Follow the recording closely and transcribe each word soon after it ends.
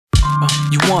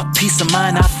You want peace of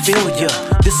mind, I feel ya.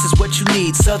 This is what you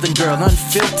need, Southern Girl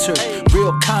Unfiltered.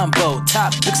 Real combo,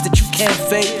 topics that you can't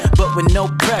fake, but with no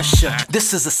pressure.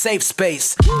 This is a safe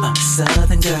space.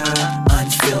 Southern Girl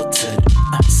Unfiltered.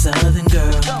 Southern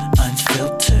Girl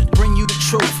Unfiltered. Bring you the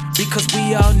truth, because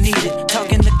we all need it.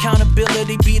 Talking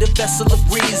accountability, be the vessel of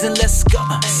reason. Let's go.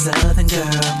 Southern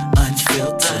Girl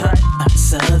Unfiltered.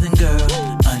 Southern Girl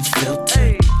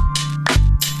Unfiltered.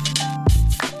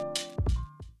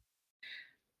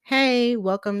 Hey,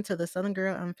 welcome to the Southern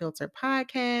Girl Unfiltered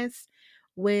podcast,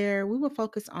 where we will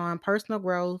focus on personal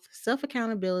growth,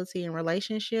 self-accountability, and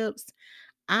relationships.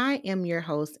 I am your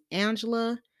host,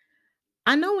 Angela.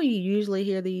 I know when you usually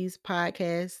hear these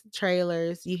podcast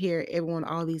trailers, you hear everyone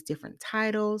all these different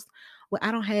titles. Well,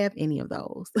 I don't have any of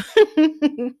those.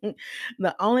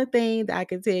 The only thing that I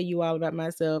can tell you all about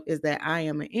myself is that I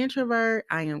am an introvert,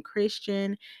 I am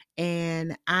Christian,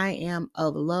 and I am a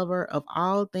lover of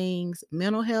all things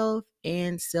mental health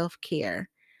and self-care.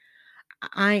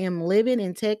 I am living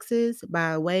in Texas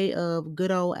by way of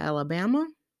good old Alabama.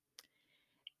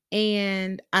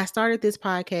 And I started this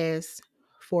podcast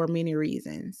for many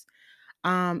reasons.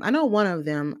 I know one of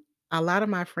them, a lot of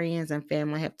my friends and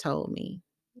family have told me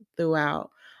throughout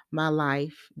my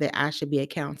life that I should be a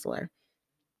counselor.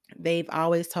 They've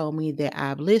always told me that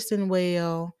I've listened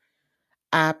well,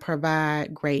 I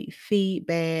provide great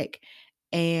feedback,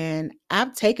 and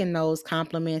I've taken those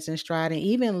compliments in stride and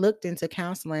even looked into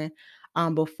counseling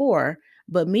before.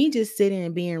 But me just sitting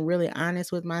and being really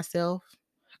honest with myself,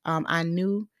 I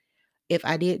knew if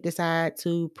I did decide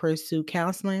to pursue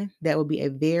counseling, that would be a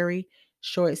very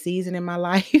short season in my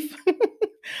life.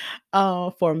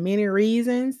 For many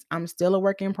reasons. I'm still a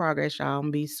work in progress, y'all. I'm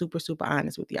gonna be super, super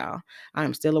honest with y'all.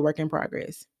 I'm still a work in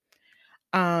progress.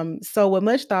 So with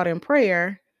much thought and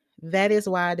prayer, that is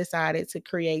why I decided to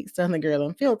create Southern Girl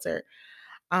Unfiltered.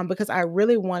 Because I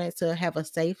really wanted to have a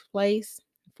safe place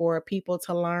for people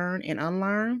to learn and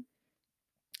unlearn.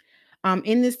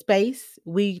 In this space,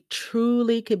 we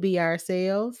truly could be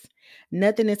ourselves.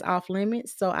 Nothing is off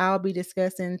limits. So I'll be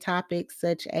discussing topics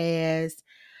such as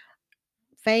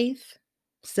faith,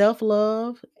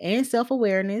 self-love, and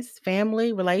self-awareness,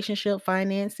 family, relationship,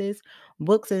 finances,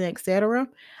 books, and etc.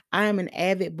 I am an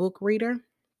avid book reader.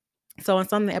 So in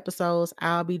some of the episodes,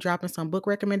 I'll be dropping some book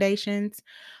recommendations,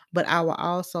 but I will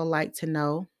also like to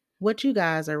know what you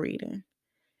guys are reading.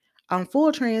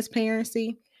 Full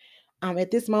transparency,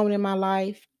 at this moment in my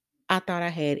life, I thought I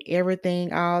had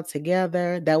everything all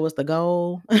together. That was the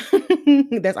goal.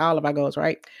 That's all of our goals,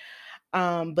 right?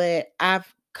 But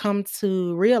I've come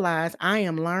to realize I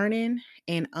am learning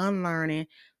and unlearning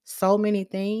so many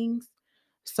things.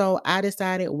 So I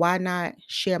decided, why not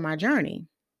share my journey?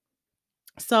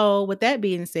 So with that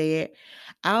being said,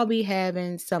 I'll be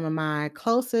having some of my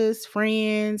closest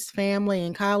friends, family,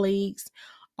 and colleagues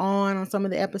on some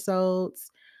of the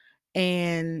episodes.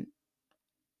 And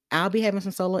I'll be having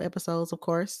some solo episodes, of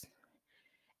course.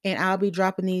 And I'll be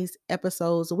dropping these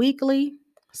episodes weekly.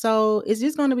 So it's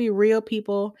just going to be real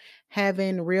people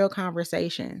having real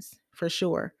conversations for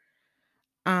sure.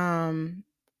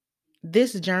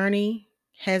 This journey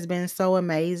has been so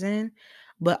amazing,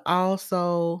 but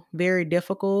also very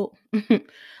difficult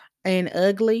and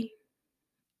ugly,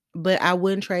 but I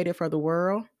wouldn't trade it for the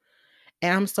world.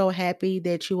 And I'm so happy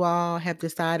that you all have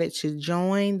decided to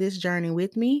join this journey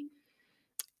with me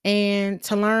and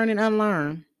to learn and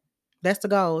unlearn. That's the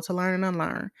goal, to learn and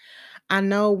unlearn. I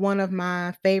know one of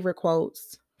my favorite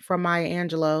quotes from Maya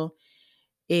Angelou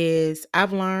is,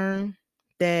 I've learned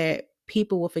that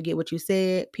people will forget what you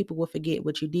said, people will forget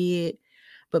what you did,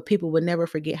 but people will never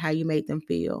forget how you made them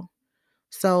feel.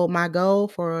 So my goal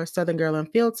for Southern Girl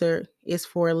Unfiltered is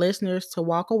for listeners to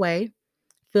walk away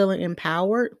feeling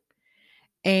empowered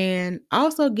and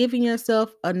also giving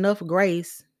yourself enough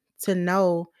grace to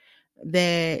know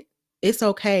that it's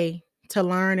okay to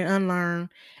learn and unlearn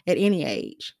at any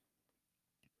age.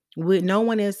 No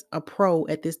one is a pro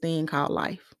at this thing called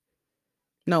life.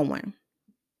 No one.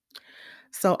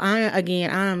 So I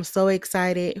am so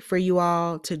excited for you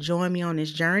all to join me on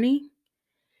this journey.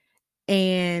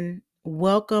 And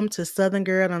welcome to Southern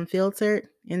Girl Unfiltered.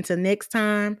 Until next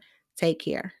time, take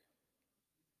care.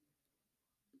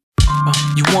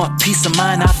 You want peace of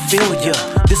mind, I feel ya.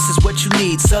 This is what you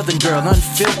need, Southern Girl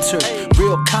Unfiltered.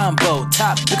 Real combo,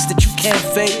 topics that you can't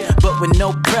fake, but with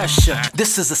no pressure.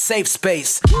 This is a safe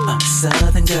space.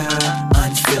 Southern Girl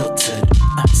Unfiltered.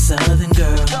 Southern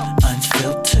Girl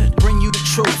Unfiltered. Bring you the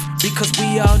truth, because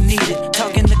we all need it.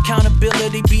 Talking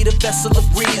accountability, be the vessel of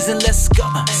reason. Let's go.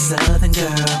 Southern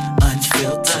Girl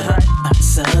Unfiltered.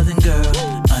 Southern Girl